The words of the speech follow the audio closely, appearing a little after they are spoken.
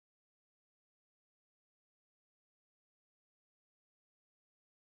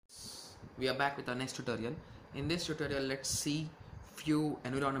we are back with our next tutorial. In this tutorial, let's see few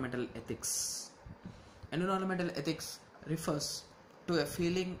environmental ethics. Environmental ethics refers to a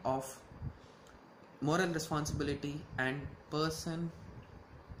feeling of moral responsibility and person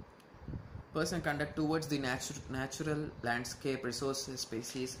conduct towards the natural landscape, resources,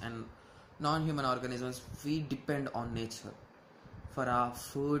 species and non-human organisms. We depend on nature for our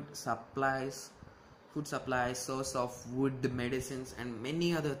food supplies, source of wood, medicines and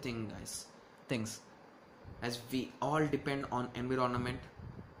many other things. As we all depend on environment,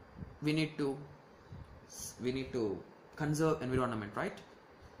 we need to conserve environment, right?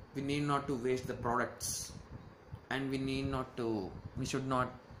 We need not to waste the products, and we should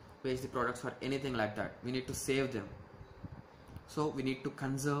not waste the products for anything like that. We need to save them. So we need to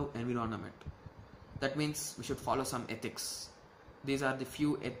conserve environment. That means we should follow some ethics. These are the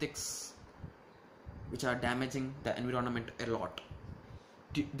few ethics which are damaging the environment a lot.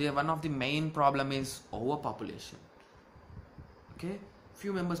 One of the main problem is overpopulation. Okay,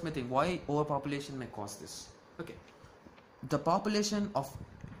 few members may think why overpopulation may cause this. Okay, the population of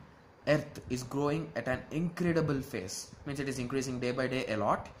Earth is growing at an incredible pace. Means it is increasing day by day a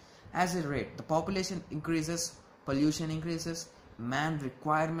lot. As a rate, the population increases, pollution increases, man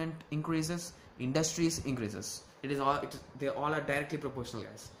requirement increases, industries increases. They all are directly proportional,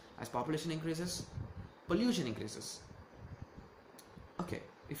 guys. As population increases, pollution increases. Okay,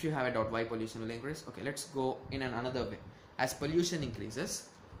 if you have a doubt why pollution will increase, okay, let's go in another way. As pollution increases,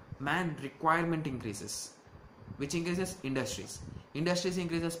 man requirement increases, which increases industries. Industries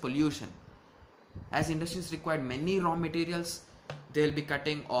increases pollution. As industries require many raw materials, they will be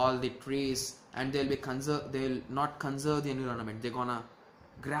cutting all the trees and they will not conserve the environment. They're gonna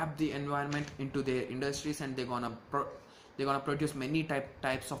grab the environment into their industries and they're gonna produce many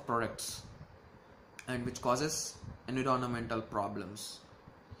types of products, and which causes environmental problems.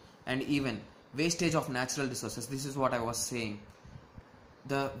 And even wastage of natural resources. This is what I was saying.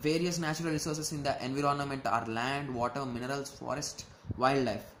 The various natural resources in the environment are land, water, minerals, forest,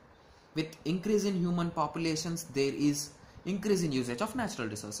 wildlife. With increase in human populations, there is increase in usage of natural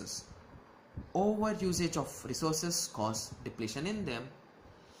resources. Over usage of resources cause depletion in them.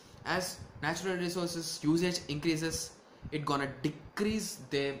 As natural resources usage increases, it gonna decrease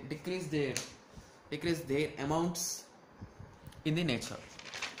their amounts in the nature.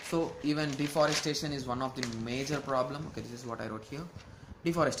 So even deforestation is one of the major problem. Okay, this is what I wrote here.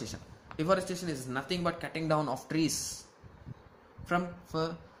 Deforestation is nothing but cutting down of trees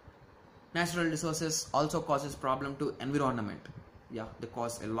for natural resources. Also causes problem to environment. Yeah, they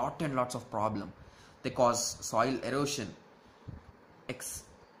cause a lot and lots of problem. They cause soil erosion,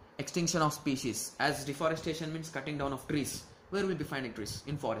 extinction of species. As deforestation means cutting down of trees. Where will we be finding trees?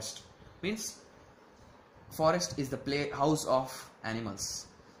 In forest. Means forest is the house of animals.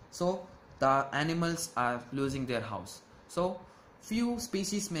 So the animals are losing their house. So few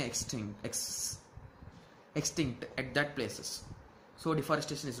species may extinct at that places. So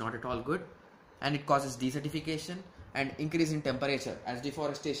deforestation is not at all good, and it causes desertification and increase in temperature. As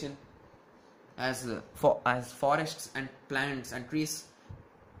deforestation, as forests and plants and trees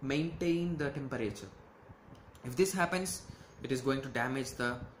maintain the temperature. If this happens, it is going to damage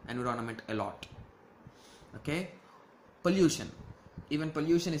the environment a lot. Okay, pollution. Even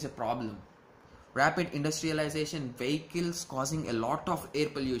pollution is a problem. Rapid industrialization, vehicles causing a lot of air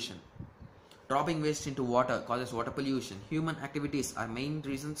pollution. Dropping waste into water causes water pollution. Human activities are main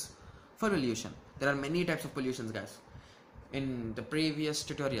reasons for pollution. There are many types of pollutions, guys. In the previous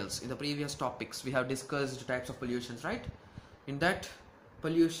tutorials, in the previous topics, we have discussed types of pollutions, right? In that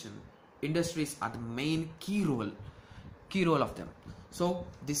pollution, industries are the main key role of them. So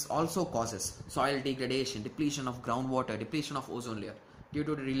this also causes soil degradation, depletion of groundwater, depletion of ozone layer due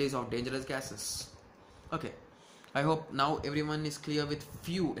to the release of dangerous gases. Okay, I hope now everyone is clear with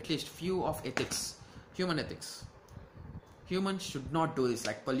at least few of ethics, human ethics. Humans should not do this,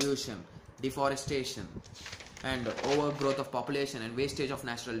 like pollution, deforestation and overgrowth of population and wastage of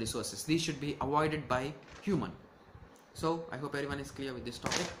natural resources. These should be avoided by human. So I hope everyone is clear with this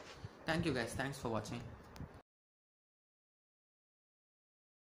topic. Thank you guys, thanks for watching.